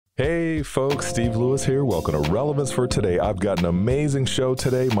Hey folks, Steve Lewis here. Welcome to Relevance for Today. I've got an amazing show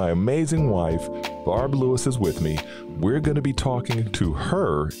today. My amazing wife, Barb Lewis, is with me. We're going to be talking to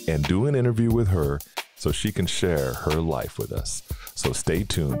her and do an interview with her so she can share her life with us. So stay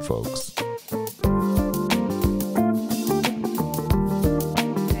tuned, folks.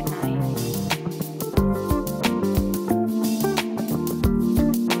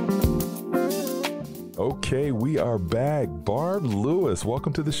 Okay, we are back. Barb Lewis,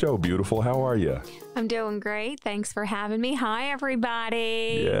 welcome to the show, beautiful. How are you? I'm doing great. Thanks for having me. Hi,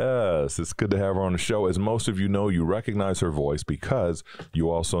 everybody. Yes, it's good to have her on the show. As most of you know, you recognize her voice because you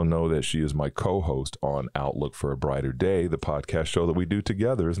also know that she is my co-host on Outlook for a Brighter Day, the podcast show that we do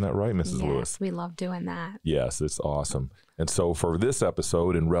together. Isn't that right, Mrs. Lewis? Yes, we love doing that. Yes, it's awesome. And so for this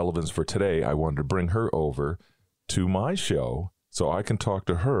episode in Relevance for Today, I wanted to bring her over to my show so I can talk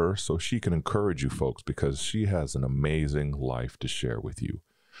to her so she can encourage you folks because she has an amazing life to share with you.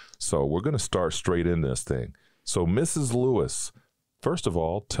 So we're going to start straight in this thing. So Mrs. Lewis, first of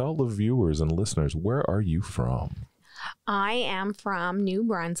all, tell the viewers and listeners, where are you from? I am from New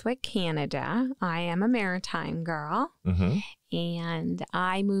Brunswick, Canada. I am a maritime girl. And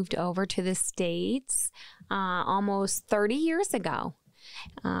I moved over to the States almost 30 years ago.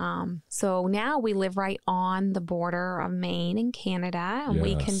 So now we live right on the border of Maine and Canada, and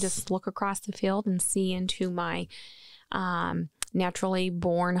we can just look across the field and see into my naturally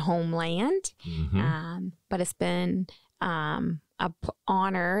born homeland. But it's been an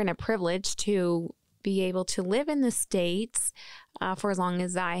honor and a privilege to be able to live in the States for as long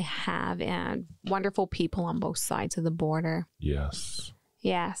as I have, and wonderful people on both sides of the border. Yes.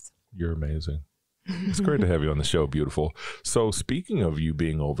 Yes. You're amazing. It's great to have you on the show, beautiful. So speaking of you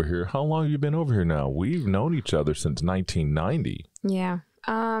being over here, how long have you been over here now? We've known each other since 1990. Yeah.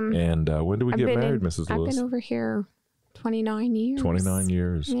 And when did we get married, Mrs. Lewis? I've been over here 29 years. 29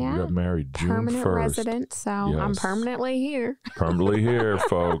 years. Yeah. We got married June 1st. Permanent resident, so Yes. I'm permanently here. Permanently here,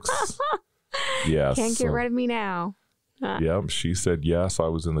 folks. Yes. Can't get rid of me now. Yep. She said yes. I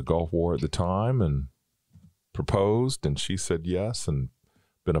was in the Gulf War at the time and proposed, and she said yes, and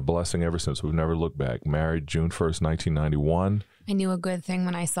been a blessing ever since. We've never looked back. Married June 1st, 1991. I knew a good thing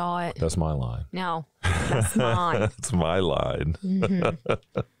when I saw it. That's my line. No, that's mine. That's my line.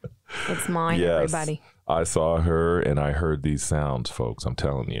 It's mine, Yes. everybody. I saw her and I heard these sounds, folks. I'm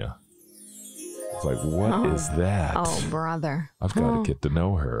telling you. It's like, what is that? Oh, brother. I've got to get to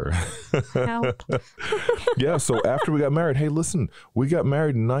know her. Help. Yeah, so after we got married, hey, listen, we got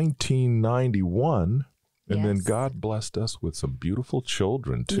married in 1991. And then God blessed us with some beautiful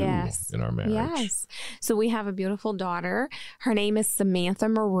children, too, in our marriage. Yes. So we have a beautiful daughter. Her name is Samantha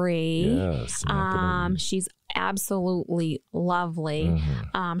Marie. Yes, Samantha Marie. She's absolutely lovely.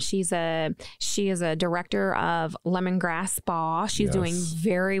 She is a director of Lemongrass Spa. She's doing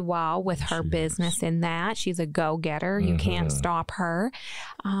very well with her business in that. She's a go-getter. You can't stop her.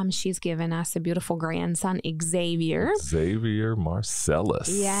 She's given us a beautiful grandson, Xavier Marcellus.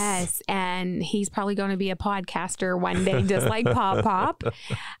 Yes, and he's probably going to be a podcaster one day, just like Pop.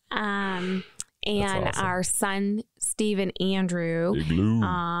 And awesome. Our son, Stephen Andrew,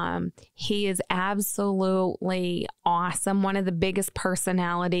 he is absolutely awesome. One of the biggest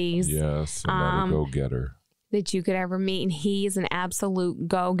personalities. Yes, another go-getter that you could ever meet. And he's an absolute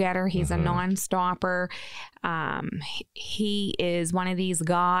go-getter. He's a non-stopper. He is one of these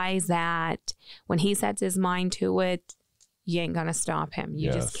guys that when he sets his mind to it, you ain't going to stop him.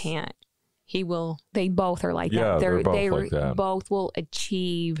 You just can't. They both are like that. They both will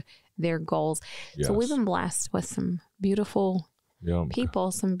achieve their goals. So we've been blessed with some beautiful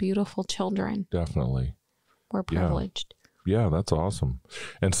people, some beautiful children. Definitely. We're privileged. Yeah, that's awesome.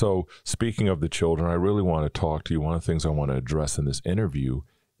 And so speaking of the children, I really want to talk to you. One of the things I want to address in this interview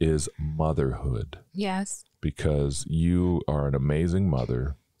is motherhood. Yes. Because you are an amazing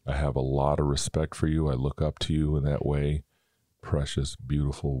mother. I have a lot of respect for you. I look up to you in that way. Precious,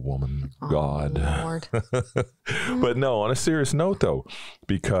 beautiful woman, God. Lord. But no, on a serious note, though,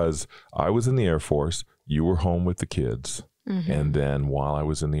 because I was in the Air Force, you were home with the kids. And then while I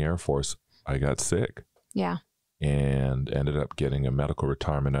was in the Air Force, I got sick. Yeah. And ended up getting a medical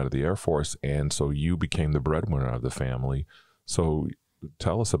retirement out of the Air Force. And so you became the breadwinner of the family. So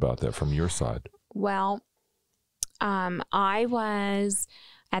tell us about that from your side. Well, I was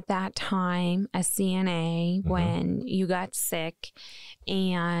at that time a CNA when you got sick,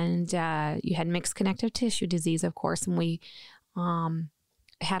 and you had mixed connective tissue disease, of course, and we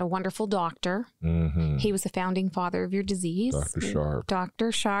had a wonderful doctor. He was the founding father of your disease. Dr. Sharp.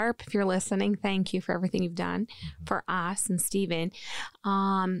 Dr. Sharp, if you're listening, thank you for everything you've done for us and Stephen.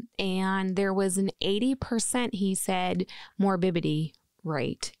 And there was an 80%, he said, morbidity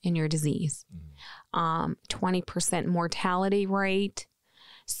rate in your disease, 20% mortality rate.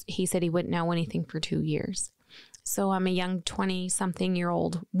 He said he wouldn't know anything for 2 years. So I'm a young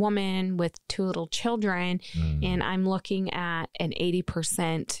 20-something-year-old woman with 2 little children, and I'm looking at an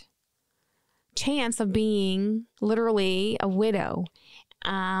 80% chance of being literally a widow,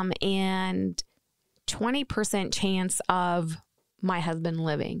 and 20% chance of my husband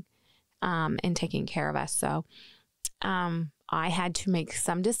living and taking care of us. So I had to make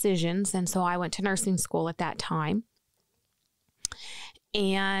some decisions, and so I went to nursing school at that time,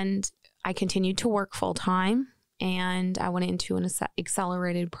 and I continued to work full-time. And I went into an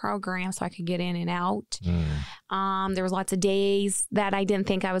accelerated program so I could get in and out. There was lots of days that I didn't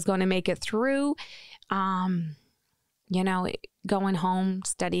think I was going to make it through. You know, going home,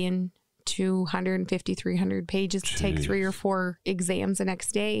 studying 250, 300 pages to take 3 or 4 exams the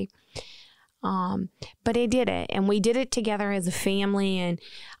next day. But I did it, and we did it together as a family. And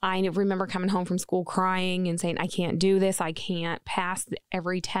I remember coming home from school crying and saying, I can't do this. I can't pass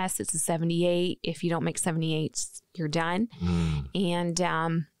every test. It's a 78. If you don't make 78, you're done. And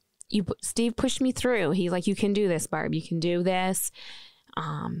Steve pushed me through. He's like, you can do this, Barb. You can do this.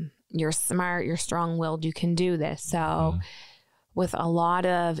 You're smart. You're strong-willed. You can do this. So with a lot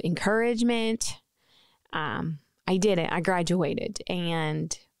of encouragement, I did it. I graduated,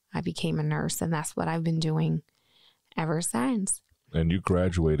 and I became a nurse, and that's what I've been doing ever since. And you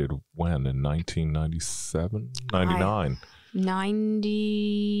graduated when? In 1997? 99?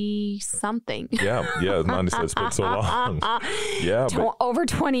 90-something. Yeah, 97. It's been so long. Yeah. Over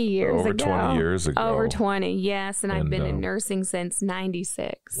 20 years over ago. 20 years ago. Over 20, yes. And I've been in nursing since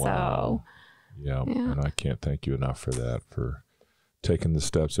 96. Wow. So, yeah, and I can't thank you enough for that, for taking the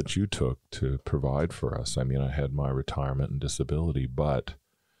steps that you took to provide for us. I mean, I had my retirement and disability, but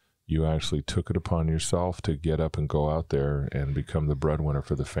you actually took it upon yourself to get up and go out there and become the breadwinner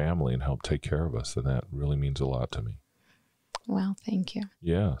for the family and help take care of us. And that really means a lot to me. Well, thank you.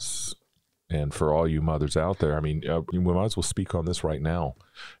 Yes. And for all you mothers out there, I mean, we might as well speak on this right now.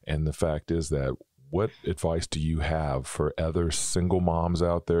 And the fact is that, what advice do you have for other single moms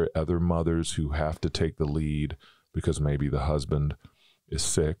out there, other mothers who have to take the lead because maybe the husband is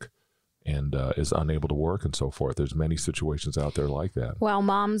sick and is unable to work and so forth? There's many situations out there like that. Well,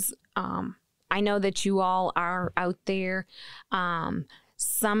 moms, I know that you all are out there.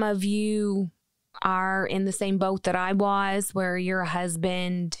 Some of you are in the same boat that I was, where your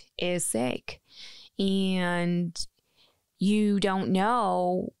husband is sick and you don't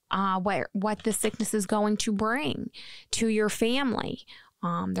know what the sickness is going to bring to your family.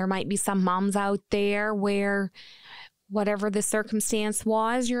 There might be some moms out there where, whatever the circumstance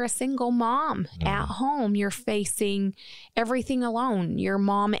was, you're a single mom at home. You're facing everything alone, your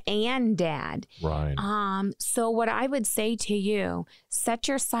mom and dad. Right. So what I would say to you, set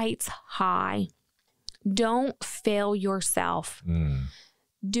your sights high. Don't fail yourself.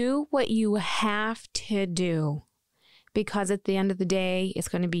 Do what you have to do, because at the end of the day, it's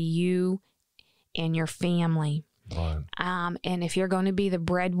going to be you and your family. Right. And if you're going to be the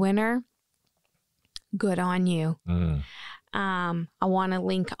breadwinner, good on you. I want to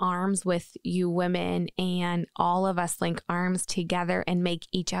link arms with you women, and all of us link arms together and make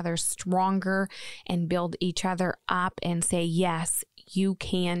each other stronger and build each other up and say, yes, you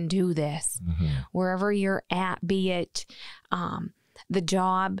can do this. Wherever you're at, be it the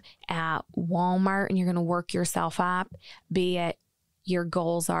job at Walmart and you're going to work yourself up, be it your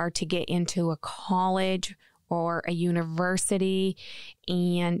goals are to get into a college or a university,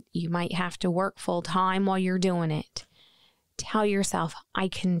 and you might have to work full time while you're doing it. Tell yourself, I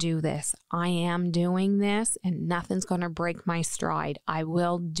can do this. I am doing this, and nothing's going to break my stride. I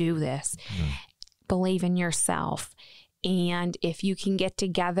will do this. Believe in yourself. And if you can get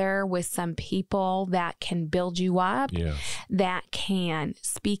together with some people that can build you up, that can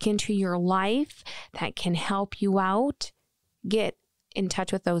speak into your life, that can help you out, get in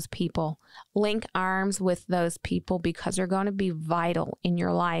touch with those people. Link arms with those people, because they're going to be vital in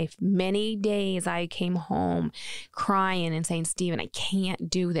your life. Many days I came home crying and saying, Stephen, I can't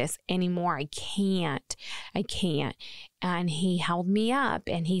do this anymore. I can't. And he held me up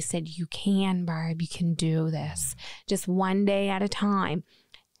and he said, you can, Barb, you can do this. Just one day at a time.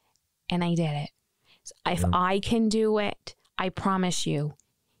 And I did it. If I can do it, I promise you,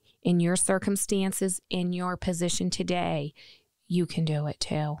 in your circumstances, in your position today, you can do it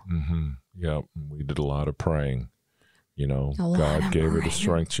too. Yeah, we did a lot of praying. You know, God gave her the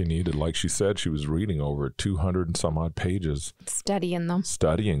strength she needed. Like she said, she was reading over 200 and some odd pages. Studying them.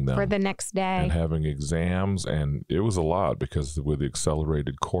 For the next day. And having exams. And it was a lot, because with the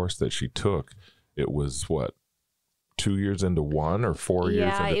accelerated course that she took, it was, 2 years into one or 4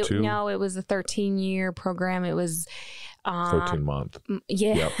 years into two? No, it was a 13-year program. It was 13 month.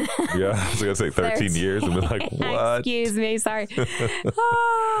 Yeah. Yep. Yeah. I was going to say 13 years and be like, what? Excuse me. Sorry.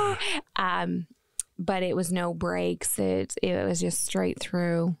 But it was no breaks. It was just straight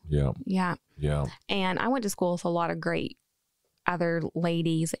through. Yeah. Yeah. Yeah. And I went to school with a lot of great other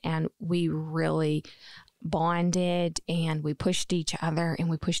ladies, and we really bonded, and we pushed each other, and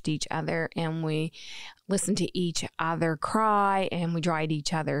we listened to each other cry, and we dried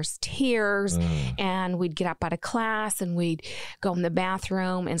each other's tears, and we'd get up out of class and we'd go in the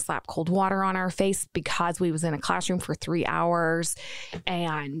bathroom and slap cold water on our face because we was in a classroom for 3 hours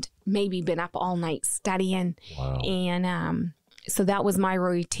and maybe been up all night studying. Wow. And so that was my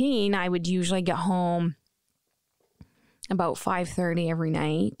routine. I would usually get home about 5:30 every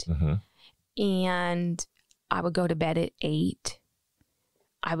night. And I would go to bed at 8.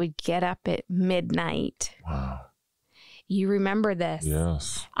 I would get up at midnight. Wow. You remember this?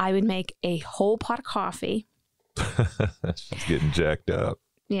 Yes. I would make a whole pot of coffee. She's getting jacked up.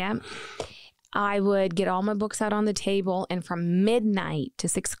 Yeah. I would get all my books out on the table, and from midnight to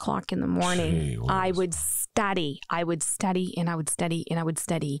 6 o'clock in the morning, I would study. I would study, and I would study, and I would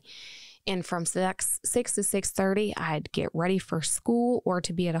study. And from 6 to 6:30, I'd get ready for school or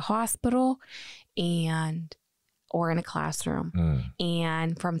to be at a hospital or in a classroom.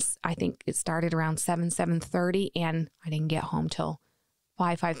 And I think it started around 7:30, and I didn't get home till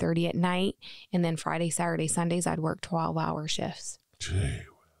 5:30 at night. And then Friday, Saturday, Sundays, I'd work 12-hour shifts. Gee.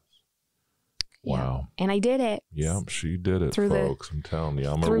 Wow. Yeah. And I did it. Yeah, she did it, folks. I'm telling you,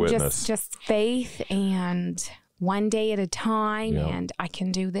 I'm a witness. Just faith and one day at a time, and I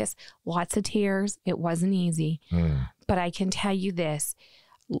can do this. Lots of tears. It wasn't easy. But I can tell you this,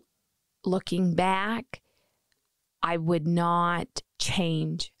 looking back, I would not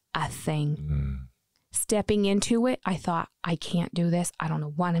change a thing. Stepping into it, I thought, I can't do this. I don't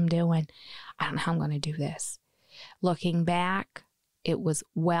know what I'm doing. I don't know how I'm going to do this. Looking back, it was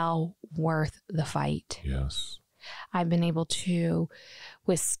well worth the fight. Yes. I've been able to,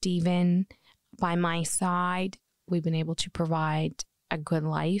 with Stephen by my side, we've been able to provide a good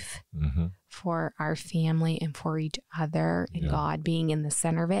life for our family and for each other, and God being in the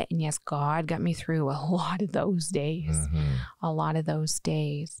center of it. And yes, God got me through a lot of those days. A lot of those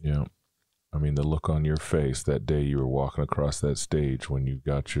days. Yeah. I mean, the look on your face that day you were walking across that stage when you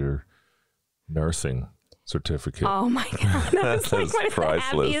got your nursing certificate. Oh my God. That was like one of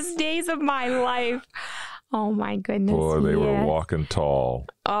priceless. The happiest days of my life. Oh my goodness. Boy, they were walking tall.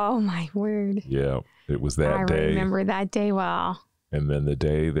 Oh my word. Yeah. It was that day. I remember that day well. And then the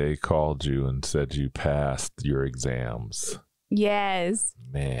day they called you and said you passed your exams. Yes.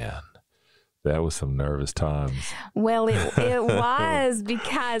 Man, that was some nervous times. Well, it was,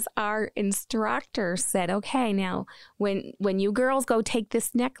 because our instructor said, okay, now when you girls go take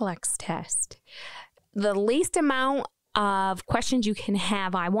this NCLEX test, the least amount of questions you can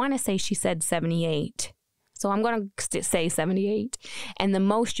have, I want to say she said 78. So I'm going to say 78. And the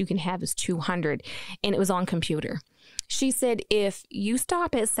most you can have is 200. And it was on computer. She said, if you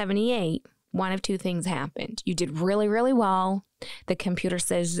stop at 78, one of two things happened. You did really, really well. The computer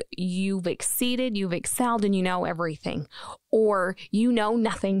says you've exceeded, you've excelled, and you know everything. Or you know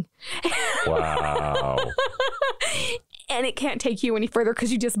nothing. Wow. And it can't take you any further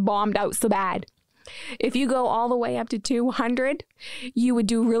because you just bombed out so bad. If you go all the way up to 200, you would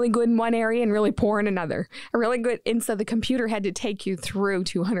do really good in one area and really poor in another. Really good. And so the computer had to take you through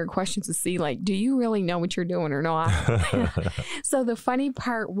 200 questions to see, like, do you really know what you're doing or not? So the funny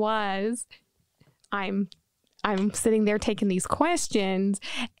part was, I'm sitting there taking these questions,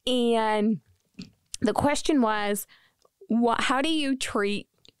 and the question was, how do you treat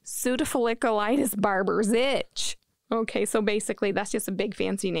pseudofolliculitis Barber's itch? Okay, so basically that's just a big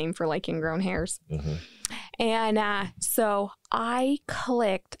fancy name for like ingrown hairs. And so I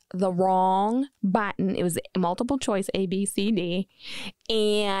clicked the wrong button. It was multiple choice A, B, C, D.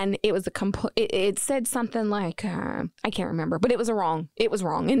 And it was it said something like, I can't remember, but it was wrong. It was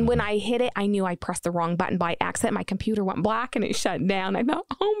wrong. And when I hit it, I knew I pressed the wrong button by accident. My computer went black and it shut down. I thought,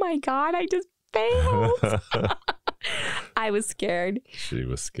 oh my God, I just failed. I was scared. She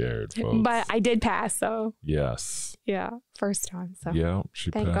was scared, folks. But I did pass, so. Yes. Yeah, first time. So. Yeah, she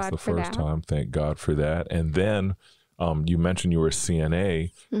Thank passed God the for first that. time. Thank God for that. And then you mentioned you were a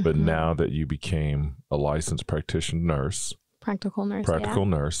CNA, but now that you became a licensed practitioner nurse. Practical nurse,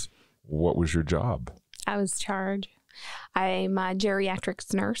 nurse. What was your job? I was charged. I'm a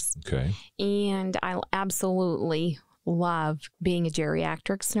geriatrics nurse. Okay. And I absolutely love being a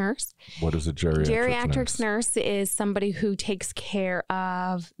geriatrics nurse. What is a geriatrics nurse is somebody who takes care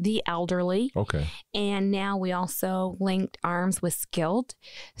of the elderly. Okay. And now we also linked arms with skilled.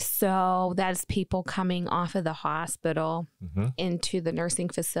 So that's people coming off of the hospital into the nursing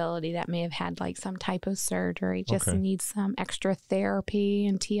facility that may have had like some type of surgery, just need some extra therapy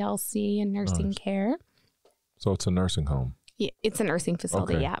and TLC and nursing care. So it's a nursing home. Yeah, it's a nursing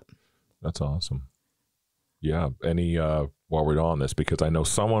facility. Okay. Yeah. That's awesome. Yeah. Any, while we're on this, because I know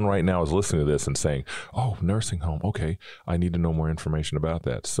someone right now is listening to this and saying, oh, nursing home. Okay. I need to know more information about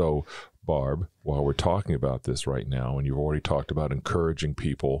that. So Barb, while we're talking about this right now, and you've already talked about encouraging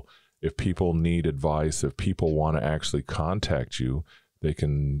people, if people need advice, if people want to actually contact you, they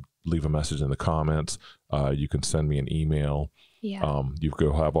can leave a message in the comments. You can send me an email. Yeah. You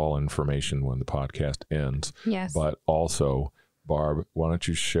will have all information when the podcast ends. Yes. But also, Barb, why don't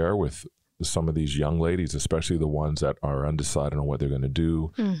you share with some of these young ladies, especially the ones that are undecided on what they're going to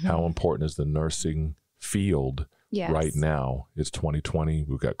do, how important is the nursing field right now? It's 2020.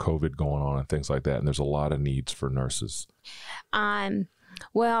 We've got COVID going on and things like that. And there's a lot of needs for nurses.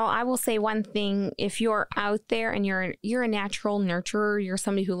 Well, I will say one thing. If you're out there and you're a natural nurturer, you're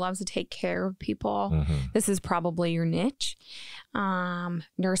somebody who loves to take care of people, this is probably your niche.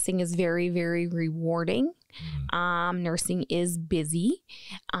 Nursing is very, very rewarding. Nursing is busy.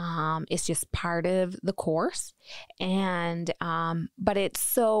 It's just part of the course. And but it's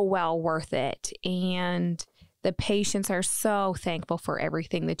so well worth it. And the patients are so thankful for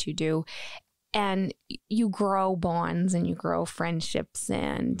everything that you do. And you grow bonds and you grow friendships.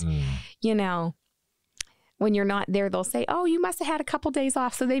 And, you know, when you're not there, they'll say, oh, you must have had a couple days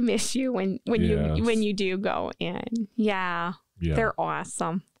off. So they miss you when you do go in. Yeah. They're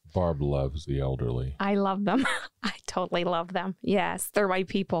awesome. Barb loves the elderly. I love them. I totally love them. Yes. They're my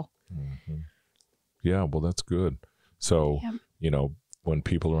people. Yeah. Well, that's good. So, you know, when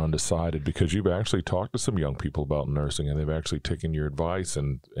people are undecided, because you've actually talked to some young people about nursing and they've actually taken your advice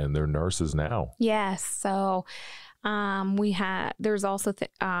and they're nurses now. Yes. So there's also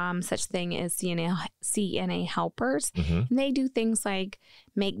such thing as CNA helpers. And they do things like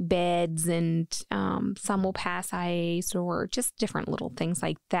make beds and some will pass ice or just different little things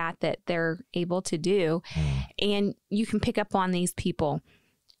like that they're able to do. And you can pick up on these people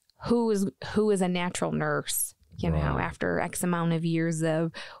who is a natural nurse. You know, after X amount of years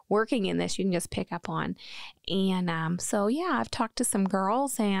of working in this, you can just pick up on. And so, yeah, I've talked to some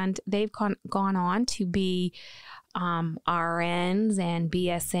girls and they've gone on to be RNs and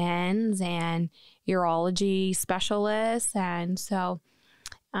BSNs and urology specialists. And so,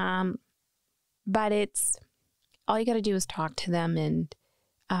 but it's all you got to do is talk to them. And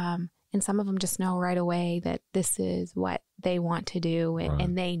some of them just know right away that this is what they want to do.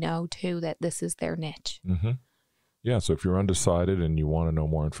 And they know, too, that this is their niche. Yeah, so if you're undecided and you want to know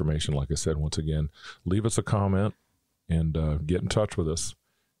more information, like I said, once again, leave us a comment and get in touch with us.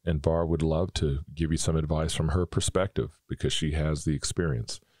 And Barb would love to give you some advice from her perspective because she has the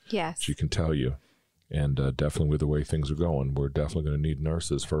experience. Yes. She can tell you. And definitely with the way things are going, we're definitely going to need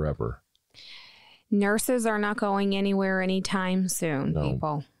nurses forever. Nurses are not going anywhere anytime soon,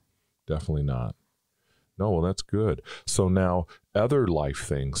 people. Definitely not. No, well, that's good. So now other life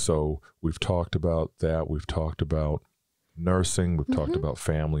things. So we've talked about that. We've talked about nursing. We've talked about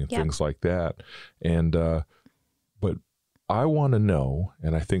family and things like that. And, but I want to know,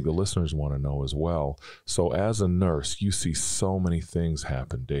 and I think the listeners want to know as well. So as a nurse, you see so many things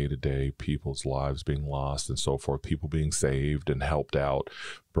happen day to day, people's lives being lost and so forth, people being saved and helped out,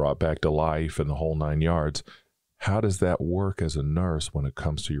 brought back to life and the whole 9 yards. How does that work as a nurse when it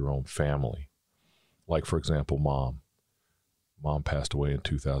comes to your own family? Like, for example, mom. Mom passed away in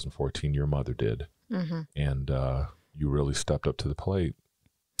 2014. Your mother did. And you really stepped up to the plate,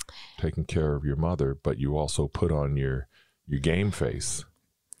 taking care of your mother, but you also put on your game face.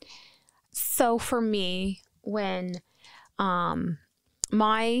 So for me, when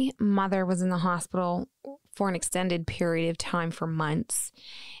my mother was in the hospital for an extended period of time for months,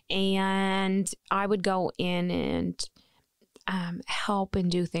 and I would go in and help and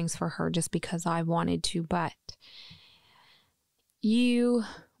do things for her just because I wanted to. But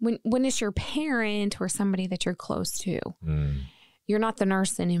when it's your parent or somebody that you're close to, you're not the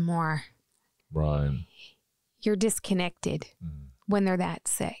nurse anymore. Right. You're disconnected when they're that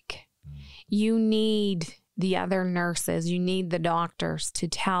sick. You need the other nurses, you need the doctors to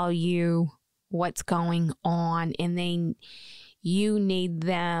tell you what's going on, and you need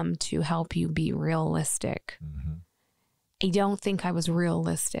them to help you be realistic. I don't think I was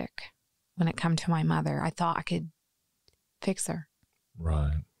realistic when it come to my mother. I thought I could fix her.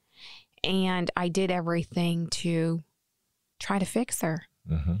 Right. And I did everything to try to fix her.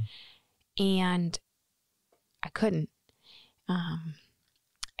 And I couldn't.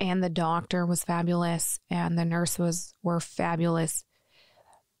 And the doctor was fabulous and the nurse were fabulous.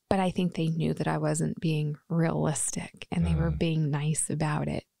 But I think they knew that I wasn't being realistic and they were being nice about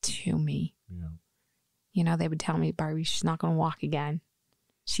it to me. Yeah. You know, they would tell me, Barbie, she's not going to walk again.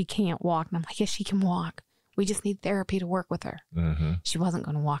 She can't walk. And I'm like, yes, she can walk. We just need therapy to work with her. She wasn't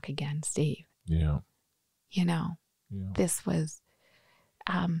going to walk again, Steve. Yeah. You know, this was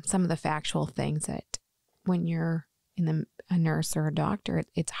some of the factual things that when you're a nurse or a doctor,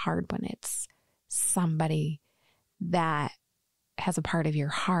 it's hard when it's somebody that has a part of your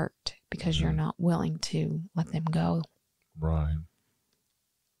heart because you're not willing to let them go. Right.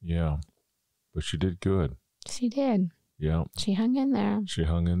 Yeah. But she did good. She did. Yeah. She hung in there. She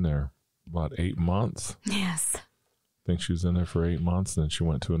hung in there about 8 months. Yes. I think she was in there for 8 months. Then she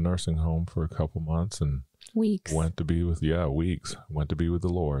went to a nursing home for a couple months and weeks. Went to be with, weeks. Went to be with the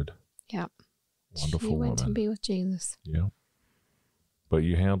Lord. Yep. Wonderful woman. She went to be with Jesus. Yeah. But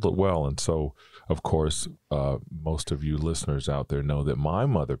you handled it well. And so, of course, most of you listeners out there know that my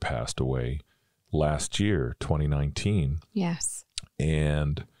mother passed away last year, 2019. Yes.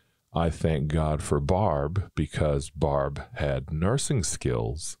 And I thank God for Barb because Barb had nursing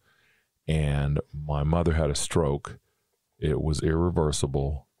skills and my mother had a stroke. It was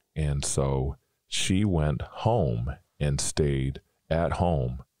irreversible. And so she went home and stayed at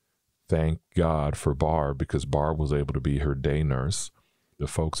home. Thank God for Barb because Barb was able to be her day nurse. The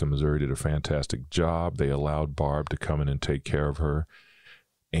folks in Missouri did a fantastic job. They allowed Barb to come in and take care of her.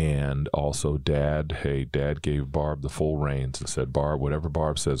 And also Dad gave Barb the full reins and said, Barb, whatever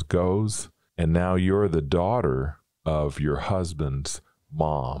Barb says goes. And now you're the daughter of your husband's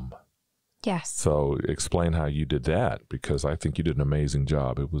mom. Yes. So explain how you did that because I think you did an amazing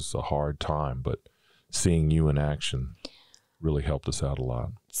job. It was a hard time, but seeing you in action really helped us out a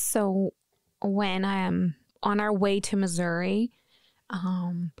lot. So when I'm on our way to Missouri,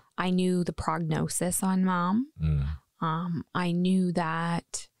 I knew the prognosis on Mom. I knew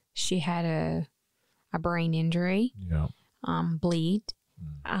that she had a brain injury, bleed,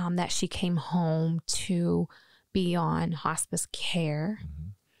 that she came home to be on hospice care.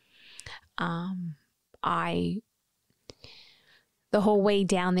 The whole way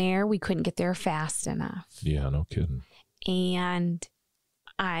down there, we couldn't get there fast enough. Yeah, no kidding. And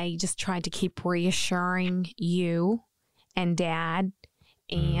I just tried to keep reassuring you and Dad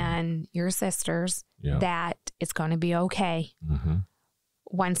and your sisters that it's going to be okay.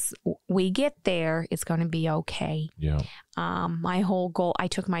 Once we get there, it's going to be okay. Yeah. My whole goal, I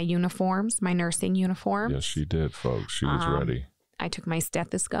took my uniforms, my nursing uniforms. Yes, she did, folks. She was ready. I took my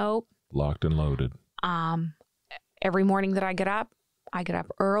stethoscope. Locked and loaded. Every morning that I get up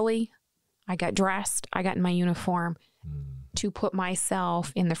early. I got dressed. I got in my uniform to put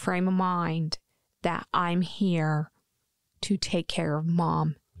myself in the frame of mind that I'm here to take care of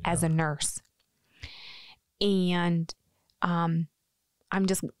Mom as a nurse. And I'm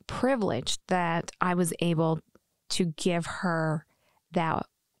just privileged that I was able to give her that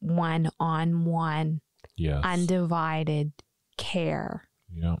one-on-one, undivided care.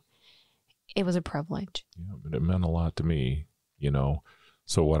 Yeah. It was a privilege. Yeah, but it meant a lot to me, you know.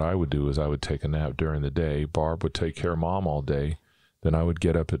 So what I would do is I would take a nap during the day. Barb would take care of Mom all day. Then I would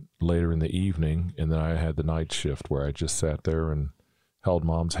get up later in the evening, and then I had the night shift where I just sat there and held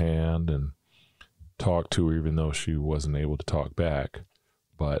Mom's hand and talked to her, even though she wasn't able to talk back.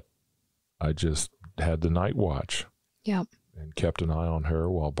 But I just had the night watch. Yep. And kept an eye on her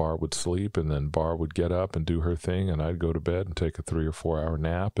while Barb would sleep, and then Barb would get up and do her thing, and I'd go to bed and take a 3 or 4 hour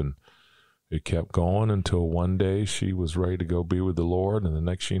nap, and it kept going until one day she was ready to go be with the Lord, and the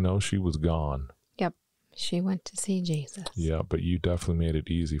next you know, she was gone. Yep. She went to see Jesus. Yeah, but you definitely made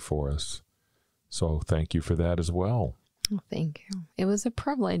it easy for us. So thank you for that as well. Oh, thank you. It was a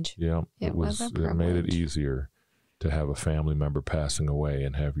privilege. Yeah, it was a privilege. It made it easier to have a family member passing away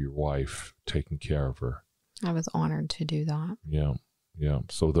and have your wife taking care of her. I was honored to do that. Yeah, yeah.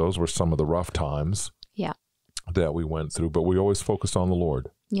 So those were some of the rough times that we went through, but we always focused on the Lord.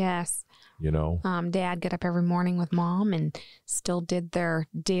 Yes. You know, Dad got up every morning with Mom and still did their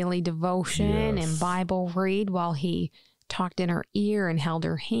daily devotion and Bible read while he talked in her ear and held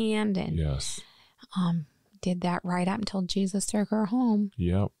her hand and did that right up until Jesus took her home.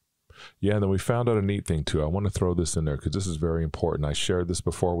 Yep. Yeah, and then we found out a neat thing too. I want to throw this in there because this is very important. I shared this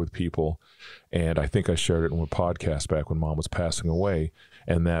before with people, and I think I shared it in a podcast back when Mom was passing away,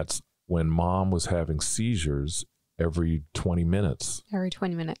 and that's when Mom was having seizures every 20 minutes. Every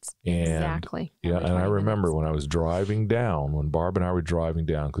 20 minutes. And, exactly. Yeah, and I remember when I was driving down, when Barb and I were driving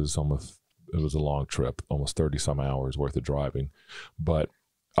down, because it's almost was a long trip, almost 30 some hours worth of driving. But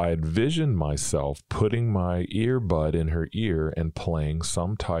I envisioned myself putting my earbud in her ear and playing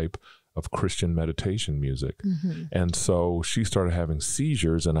some type of Christian meditation music. And so she started having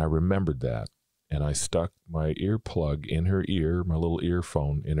seizures, and I remembered that. And I stuck my earplug in her ear, my little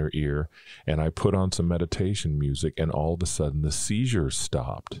earphone in her ear, and I put on some meditation music, and all of a sudden the seizures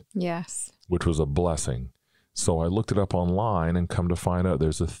stopped. Yes. Which was a blessing. So I looked it up online and come to find out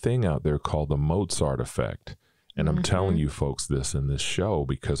there's a thing out there called the Mozart effect. And I'm telling you folks this in this show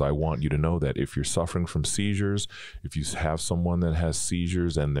because I want you to know that if you're suffering from seizures, if you have someone that has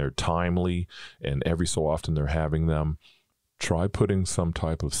seizures and they're timely and every so often they're having them, try putting some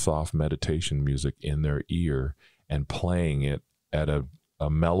type of soft meditation music in their ear and playing it at a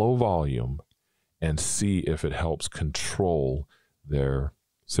mellow volume and see if it helps control their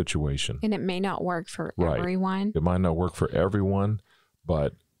situation. And it may not work for everyone. It might not work for everyone,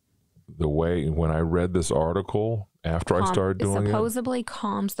 but the way, when I read this article after I started doing it supposedly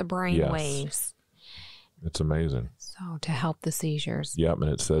calms the brain waves. It's amazing. So to help the seizures. Yep, and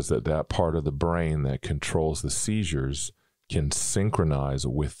it says that part of the brain that controls the seizures can synchronize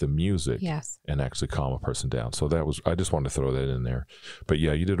with the music and actually calm a person down. So I just wanted to throw that in there. But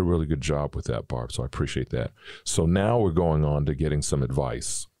yeah, you did a really good job with that, Barb. So I appreciate that. So now we're going on to getting some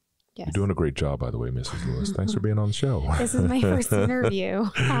advice. Yes. You're doing a great job, by the way, Mrs. Lewis. Thanks for being on the show. This is my first interview.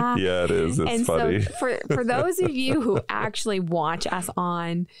 Yeah, it is. It's funny. So for those of you who actually watch us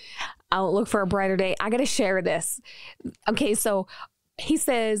on Outlook for a Brighter Day, I got to share this. Okay, so he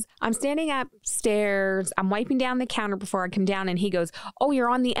says, I'm standing upstairs, I'm wiping down the counter before I come down, and he goes, oh, you're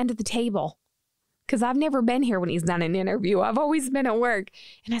on the end of the table. Because I've never been here when he's done an interview. I've always been at work.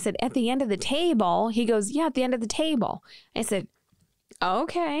 And I said, at the end of the table? He goes, yeah, at the end of the table. I said,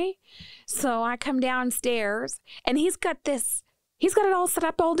 okay. So I come downstairs, and he's got it all set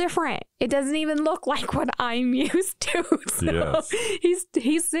up all different. It doesn't even look like what I'm used to. So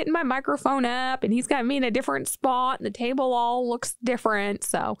he's sitting my microphone up, and he's got me in a different spot, and the table all looks different.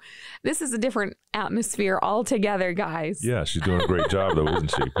 So this is a different atmosphere altogether, guys. Yeah, she's doing a great job, though, isn't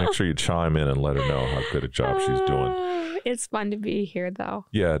she? Make sure you chime in and let her know how good a job she's doing. It's fun to be here, though.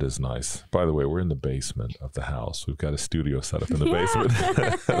 Yeah, it is nice. By the way, we're in the basement of the house. We've got a studio set up in the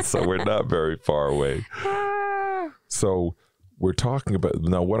basement, so we're not very far away. So we're talking about,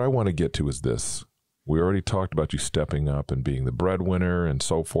 now what I want to get to is this. We already talked about you stepping up and being the breadwinner and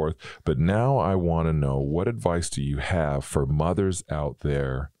so forth, but now I want to know, what advice do you have for mothers out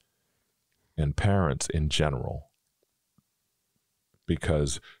there and parents in general?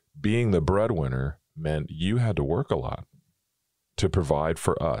 Because being the breadwinner meant you had to work a lot to provide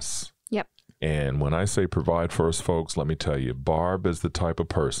for us. Yep. And when I say provide for us, folks, let me tell you, Barb is the type of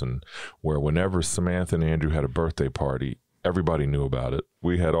person where whenever Samantha and Andrew had a birthday party, everybody knew about it.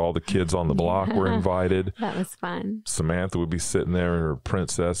 We had all the kids on the block were invited. That was fun. Samantha would be sitting there in her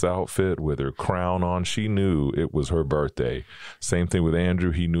princess outfit with her crown on. She knew it was her birthday. Same thing with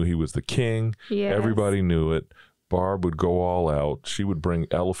Andrew. He knew he was the king. Yes. Everybody knew it. Barb would go all out. She would bring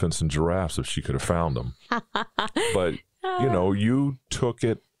elephants and giraffes if she could have found them. But, you know, you took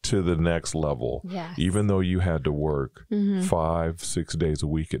it to the next level. Yes. Even though you had to work 5-6 days a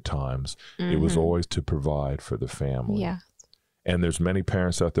week at times, it was always to provide for the family. Yeah. And there's many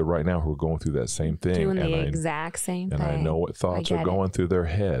parents out there right now who are going through that same thing. Doing the exact same thing. And I know what thoughts are going through their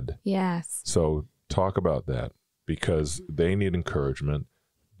head. Yes. So talk about that, because they need encouragement.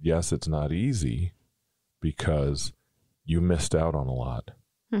 Yes, it's not easy because you missed out on a lot.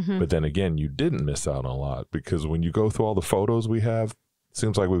 But then again, you didn't miss out on a lot, because when you go through all the photos we have, it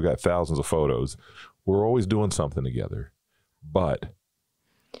seems like we've got thousands of photos. We're always doing something together. But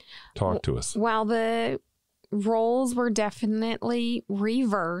talk to us. Well, the roles were definitely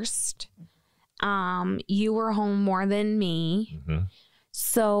reversed. You were home more than me.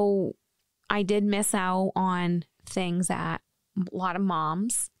 So I did miss out on things that a lot of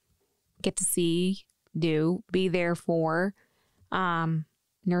moms get to see, be there for.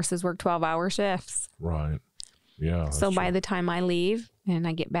 Nurses work 12-hour shifts. Right. Yeah. So by the time I leave and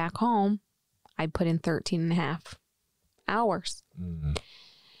I get back home, I put in 13 and a half hours.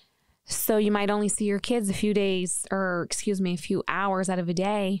 So you might only see your kids a few hours out of a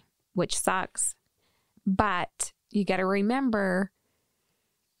day, which sucks. But you got to remember,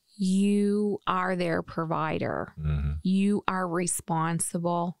 you are their provider. You are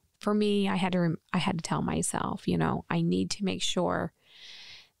responsible. For me, I had to tell myself, you know, I need to make sure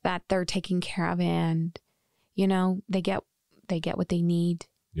that they're taken care of, and, you know, they get what they need.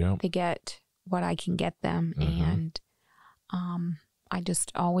 Yeah. They get what I can get them. And I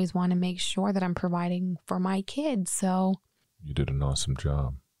just always want to make sure that I'm providing for my kids. So you did an awesome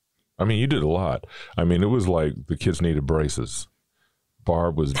job. I mean, you did a lot. I mean, it was like the kids needed braces.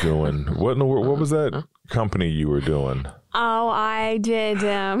 Barb was doing, what was that company you were doing? Oh, I did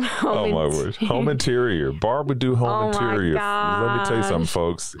home interior. Barb would do home interior. Let me tell you something,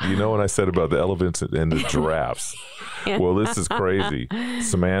 folks. You know what I said about the elephants and the giraffes? Well, this is crazy.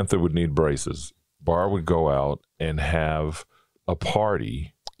 Samantha would need braces. Barb would go out and have a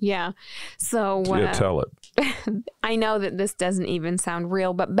party. Yeah. So tell it. I know that this doesn't even sound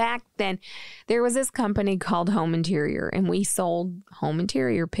real, but back then there was this company called Home Interior, and we sold home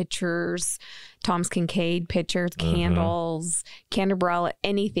interior pictures, Tom's Kincaid pictures, candles, candelabra,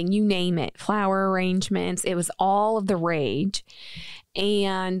 anything, you name it, flower arrangements. It was all of the rage.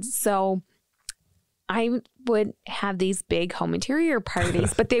 And so I would have these big home interior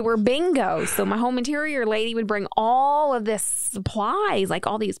parties, but they were bingos. So my home interior lady would bring all of this supplies, like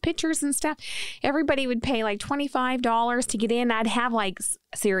all these pictures and stuff. Everybody would pay like $25 to get in. I'd have like,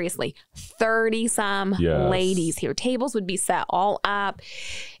 seriously, 30 some ladies here. Tables would be set all up.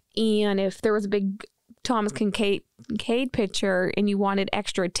 And if there was a big Thomas Kincaid picture and you wanted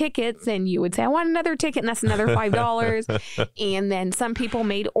extra tickets, and you would say, I want another ticket, and that's another $5. And then some people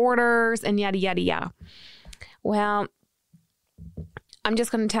made orders and yada, yada, yada. Well, I'm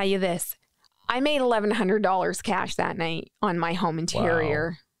just going to tell you this. I made $1,100 cash that night on my home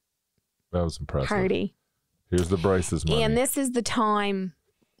interior. Wow. That was impressive. Party. Here's the braces money. And this is the time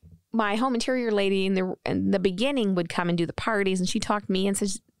my home interior lady in the beginning would come and do the parties, and she talked to me and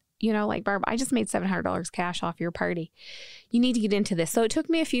says, you know, like, Barb, I just made $700 cash off your party. You need to get into this. So it took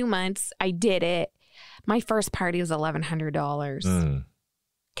me a few months. I did it. My first party was $1,100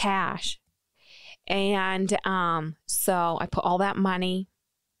 cash. And so I put all that money,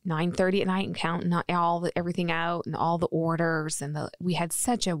 9:30 at night, and counting everything out and all the orders. And we had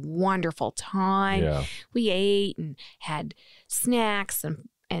such a wonderful time. Yeah. We ate and had snacks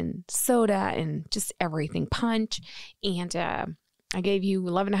and soda and just everything, punch. And I gave you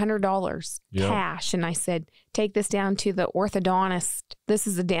 $1,100 cash, and I said, take this down to the orthodontist. This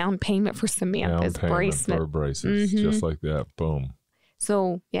is a down payment for Samantha's bracelet. For braces, just like that. Boom.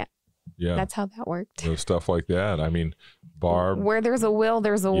 So, yeah, that's how that worked. Stuff like that. I mean, Barb. Where there's a will,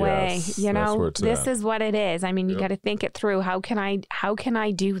 there's a way. You know, this is what it is. I mean, you got to think it through. How can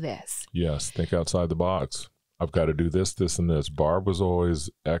I do this? Yes, think outside the box. I've got to do this, this, and this. Barb was always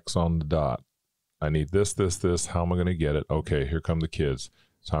X on the dot. I need this, this, this. How am I going to get it? Okay, here come the kids.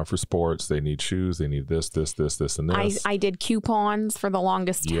 It's time for sports. They need shoes. They need this, this, this, this, and this. I did coupons for the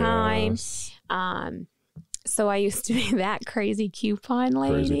longest time. So I used to be that crazy coupon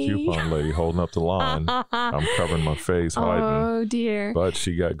lady. Crazy coupon lady holding up the line. I'm covering my face, hiding. Oh, dear. But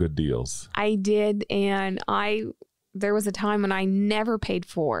she got good deals. I did, and there was a time when I never paid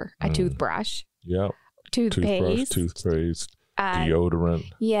for a toothbrush. Yep. Toothpaste. Deodorant.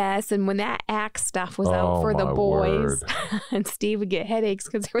 Yes, and when that Axe stuff was out for the boys, and Steve would get headaches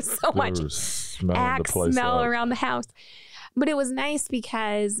because there was so much Axe smell around the house. But it was nice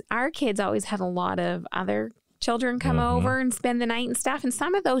because our kids always had a lot of other children come over and spend the night and stuff. And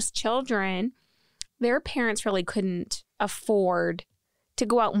some of those children, their parents really couldn't afford to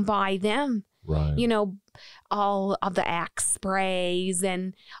go out and buy them. Right. You know, all of the Axe sprays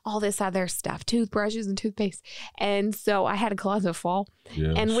and all this other stuff, toothbrushes and toothpaste. And so I had a closet full.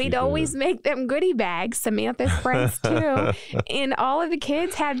 Yes, and we'd always make them goodie bags, Samantha's friends too. And all of the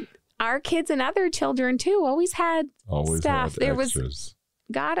kids had, our kids and other children too, always had stuff. There was,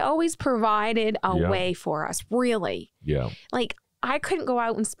 God always provided a way for us, really. Yeah. Like, I couldn't go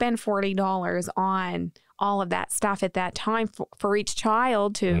out and spend $40 on all of that stuff at that time for each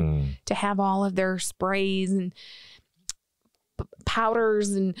child to have all of their sprays and powders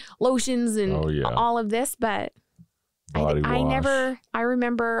and lotions and all of this. But I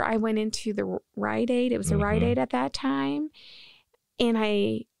remember I went into the Rite Aid. It was a Rite Aid at that time.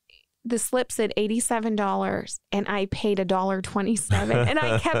 And the slip said $87 and I paid $1.27 and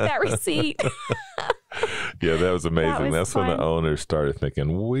I kept that receipt. Yeah, that was amazing. That's fun. When the owners started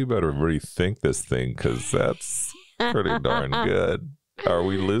thinking, we better rethink this thing because that's pretty darn good. Are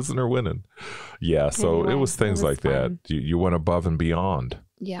we losing or winning? Yeah, so anyway, it was things like fun. That. You went above and beyond.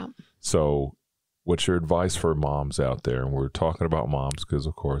 Yeah. So what's your advice for moms out there? And we're talking about moms because,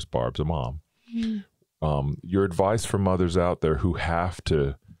 of course, Barb's a mom. Your advice for mothers out there who have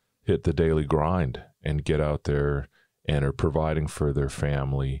to hit the daily grind and get out there and are providing for their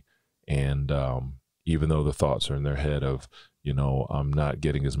family, and even though the thoughts are in their head of, you know, I'm not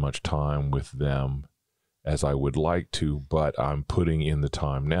getting as much time with them as I would like to, but I'm putting in the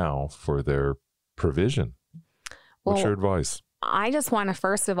time now for their provision. What's your advice? I just want to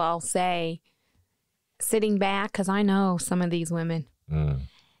first of all say, sitting back, because I know some of these women,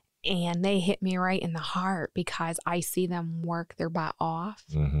 And they hit me right in the heart because I see them work their butt off,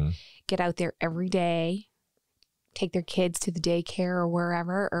 get out there every day, take their kids to the daycare or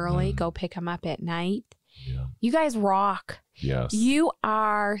wherever early, go pick them up at night. Yeah. You guys rock. Yes. You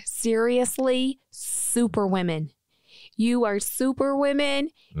are seriously super women. You are super women.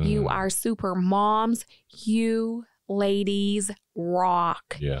 You are super moms. You ladies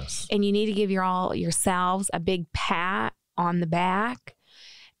rock. Yes. And you need to give yourselves a big pat on the back.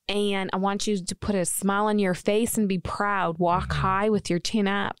 And I want you to put a smile on your face and be proud. Walk high with your chin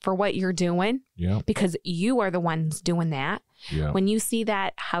up for what you're doing. Yeah. Because you are the ones doing that. Yeah. When you see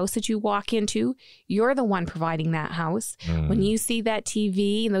that house that you walk into, you're the one providing that house. When you see that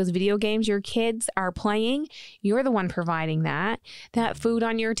TV and those video games your kids are playing, you're the one providing that. That food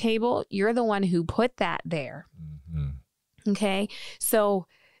on your table, you're the one who put that there. Okay? So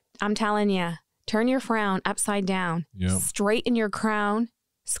I'm telling you, turn your frown upside down. Straighten your crown.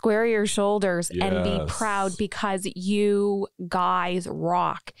 Square your shoulders and be proud because you guys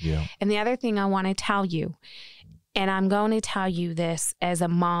rock. Yeah. And the other thing I want to tell you, and I'm going to tell you this as a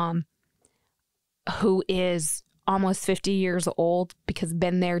mom who is almost 50 years old because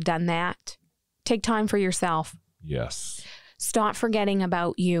been there, done that. Take time for yourself. Yes. Stop forgetting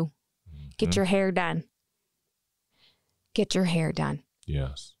about you. Get your hair done. Get your hair done.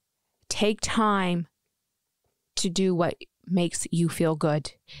 Yes. Take time to do what makes you feel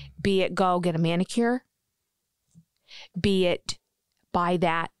good. Be it go get a manicure. Be it buy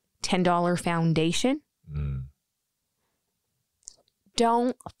that $10 foundation.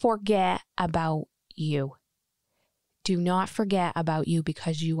 Don't forget about you. Do not forget about you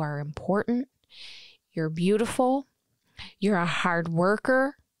because you are important. You're beautiful. You're a hard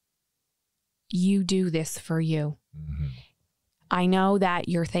worker. You do this for you. I know that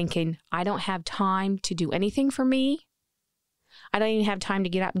you're thinking, I don't have time to do anything for me. I don't even have time to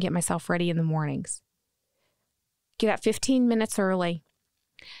get up and get myself ready in the mornings. Get up 15 minutes early.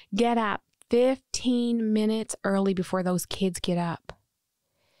 Get up 15 minutes early before those kids get up.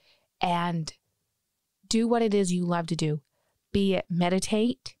 And do what it is you love to do. Be it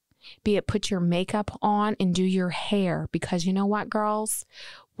meditate, be it put your makeup on and do your hair. Because you know what, girls?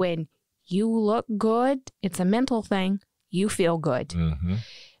 When you look good, it's a mental thing. You feel good.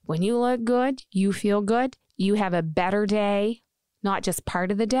 When you look good, you feel good. You have a better day, not just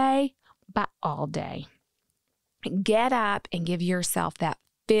part of the day, but all day. Get up and give yourself that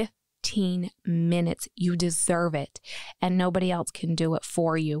 15 minutes. You deserve it. And nobody else can do it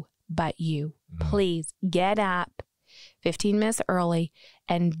for you but you. Please get up 15 minutes early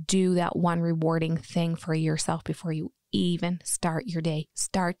and do that one rewarding thing for yourself before you even start your day.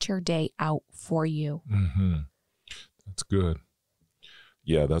 Start your day out for you. That's good.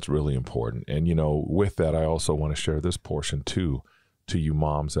 Yeah, that's really important. And, you know, with that, I also want to share this portion too, to you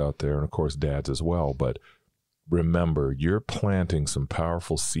moms out there, and of course dads as well. But remember, you're planting some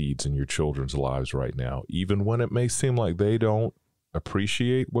powerful seeds in your children's lives right now, even when it may seem like they don't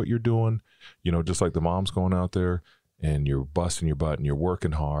appreciate what you're doing. You know, just like the mom's going out there and you're busting your butt and you're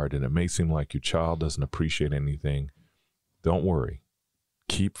working hard, and it may seem like your child doesn't appreciate anything. Don't worry.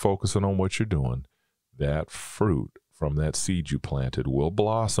 Keep focusing on what you're doing. That fruit from that seed you planted will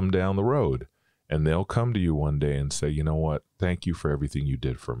blossom down the road, and they'll come to you one day and say, you know what? Thank you for everything you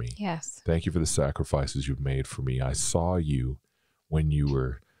did for me. Yes. Thank you for the sacrifices you've made for me. I saw you when you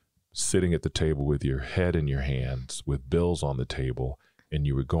were sitting at the table with your head in your hands, with bills on the table, and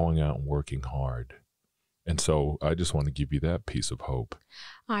you were going out and working hard. And so I just want to give you that piece of hope.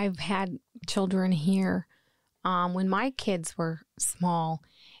 I've had children here when my kids were small,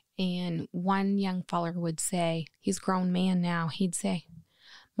 and one young feller would say, he's a grown man now, he'd say,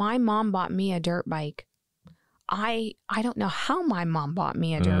 my mom bought me a dirt bike. I don't know how my mom bought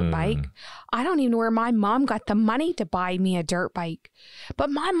me a dirt bike. I don't even know where my mom got the money to buy me a dirt bike. But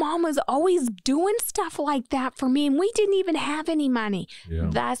my mom was always doing stuff like that for me, and we didn't even have any money. Yeah.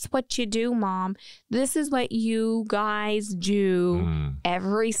 That's what you do, Mom. This is what you guys do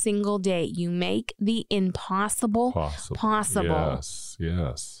every single day. You make the impossible possible. Yes,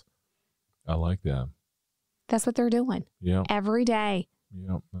 yes. I like that. That's what they're doing. Yeah. Every day.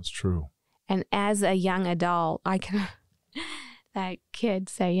 Yeah, that's true. And as a young adult, I can, that kid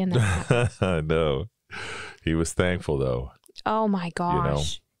saying that. I know. He was thankful, though. Oh, my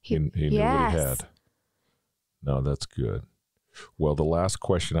gosh. You know, he knew what he had. No, that's good. Well, the last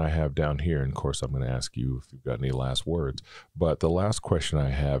question I have down here, and of course, I'm going to ask you if you've got any last words, but the last question I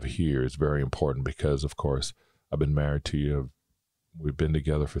have here is very important because, of course, I've been married to you. We've been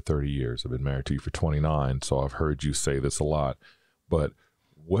together for 30 years. I've been married to you for 29, so I've heard you say this a lot. But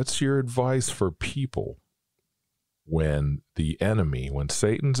what's your advice for people when the enemy, when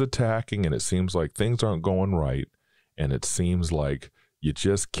Satan's attacking and it seems like things aren't going right and it seems like you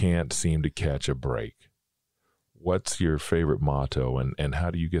just can't seem to catch a break? What's your favorite motto and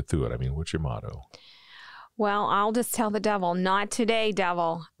how do you get through it? I mean, what's your motto? Well, I'll just tell the devil, not today,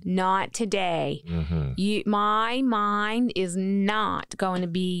 devil, not today. My mind is not going to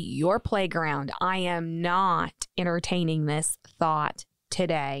be your playground. I am not entertaining this thought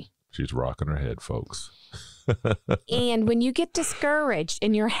today. She's rocking her head, folks. And when you get discouraged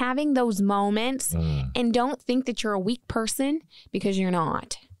and you're having those moments, and don't think that you're a weak person, because you're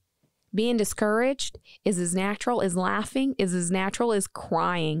not. Being discouraged is as natural as laughing, is as natural as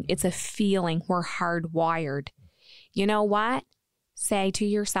crying. It's a feeling. We're hardwired. You know what? Say to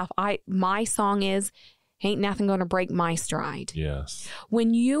yourself, my song is, ain't nothing going to break my stride. Yes.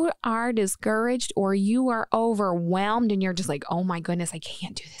 When you are discouraged or you are overwhelmed and you're just like, oh my goodness, I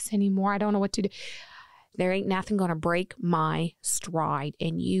can't do this anymore. I don't know what to do. There ain't nothing going to break my stride.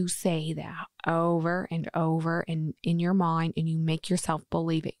 And you say that over and over and in your mind, and you make yourself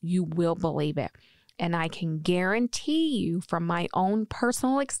believe it. You will believe it. And I can guarantee you from my own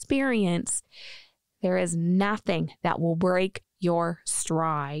personal experience, there is nothing that will break your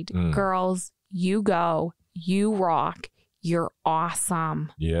stride. Girls, you go, you rock, you're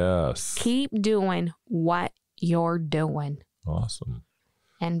awesome. Yes. Keep doing what you're doing. Awesome.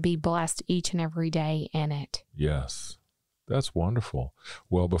 And be blessed each and every day in it. Yes. That's wonderful.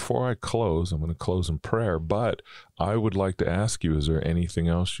 Well, before I close, I'm going to close in prayer, but I would like to ask you, is there anything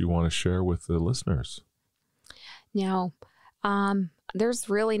else you want to share with the listeners? No, there's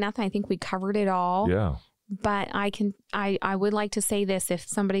really nothing. I think we covered it all. Yeah. But I would like to say this, if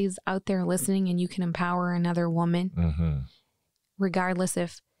somebody's out there listening and you can empower another woman, regardless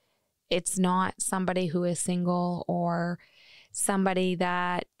if it's not somebody who is single or somebody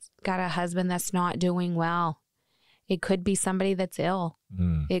that got a husband that's not doing well. It could be somebody that's ill.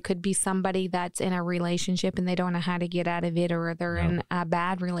 It could be somebody that's in a relationship and they don't know how to get out of it, or they're in a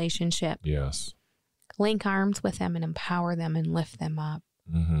bad relationship. Yes. Link arms with them and empower them and lift them up.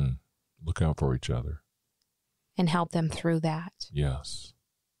 Look out for each other. And help them through that. Yes.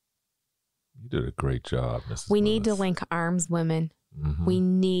 You did a great job, Mrs. We Lewis. need to link arms, women. We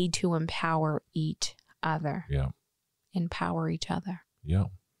need to empower each other. Yeah. Empower each other. Yeah.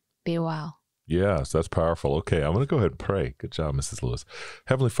 Be well. Yes, that's powerful. Okay, I'm going to go ahead and pray. Good job, Mrs. Lewis.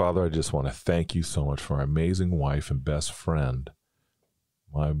 Heavenly Father, I just want to thank you so much for our amazing wife and best friend,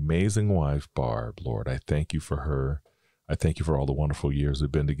 my amazing wife, Barb. Lord, I thank you for her. I thank you for all the wonderful years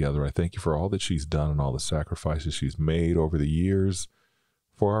we've been together. I thank you for all that she's done and all the sacrifices she's made over the years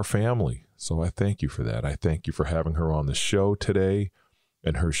for our family. So I thank you for that. I thank you for having her on the show today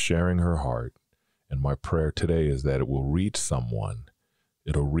and her sharing her heart. And my prayer today is that it will reach someone.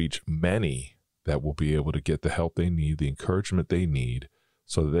 It'll reach many that will be able to get the help they need, the encouragement they need,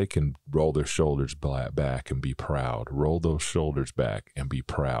 so that they can roll their shoulders back and be proud. Roll those shoulders back and be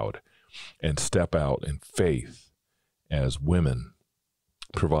proud and step out in faith as women,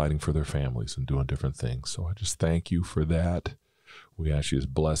 providing for their families and doing different things. So I just thank you for that. We ask you to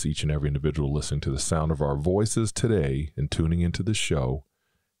bless each and every individual listening to the sound of our voices today and tuning into the show.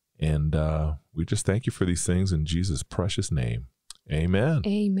 And we just thank you for these things in Jesus' precious name. Amen.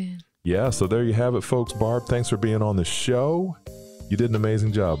 Amen. Yeah, so there you have it, folks. Barb, thanks for being on the show. You did an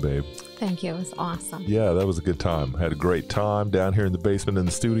amazing job, babe. Thank you. It was awesome. Yeah, that was a good time. Had a great time down here in the basement in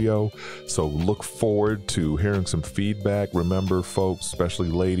the studio. So look forward to hearing some feedback. Remember, folks, especially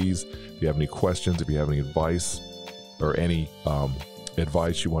ladies, if you have any questions, if you have any advice or any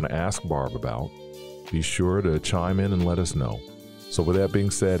advice you want to ask Barb about, be sure to chime in and let us know. So with that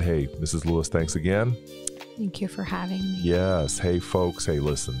being said, hey, Mrs. Lewis, thanks again. Thank you for having me. Yes. Hey, folks. Hey,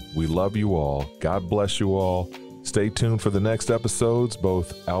 listen, we love you all. God bless you all. Stay tuned for the next episodes,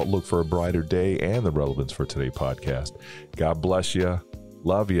 both Outlook for a Brighter Day and the Relevance for Today podcast. God bless you.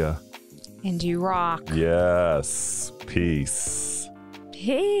 Love you. And you rock. Yes. Peace.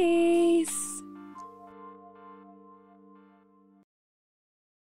 Peace.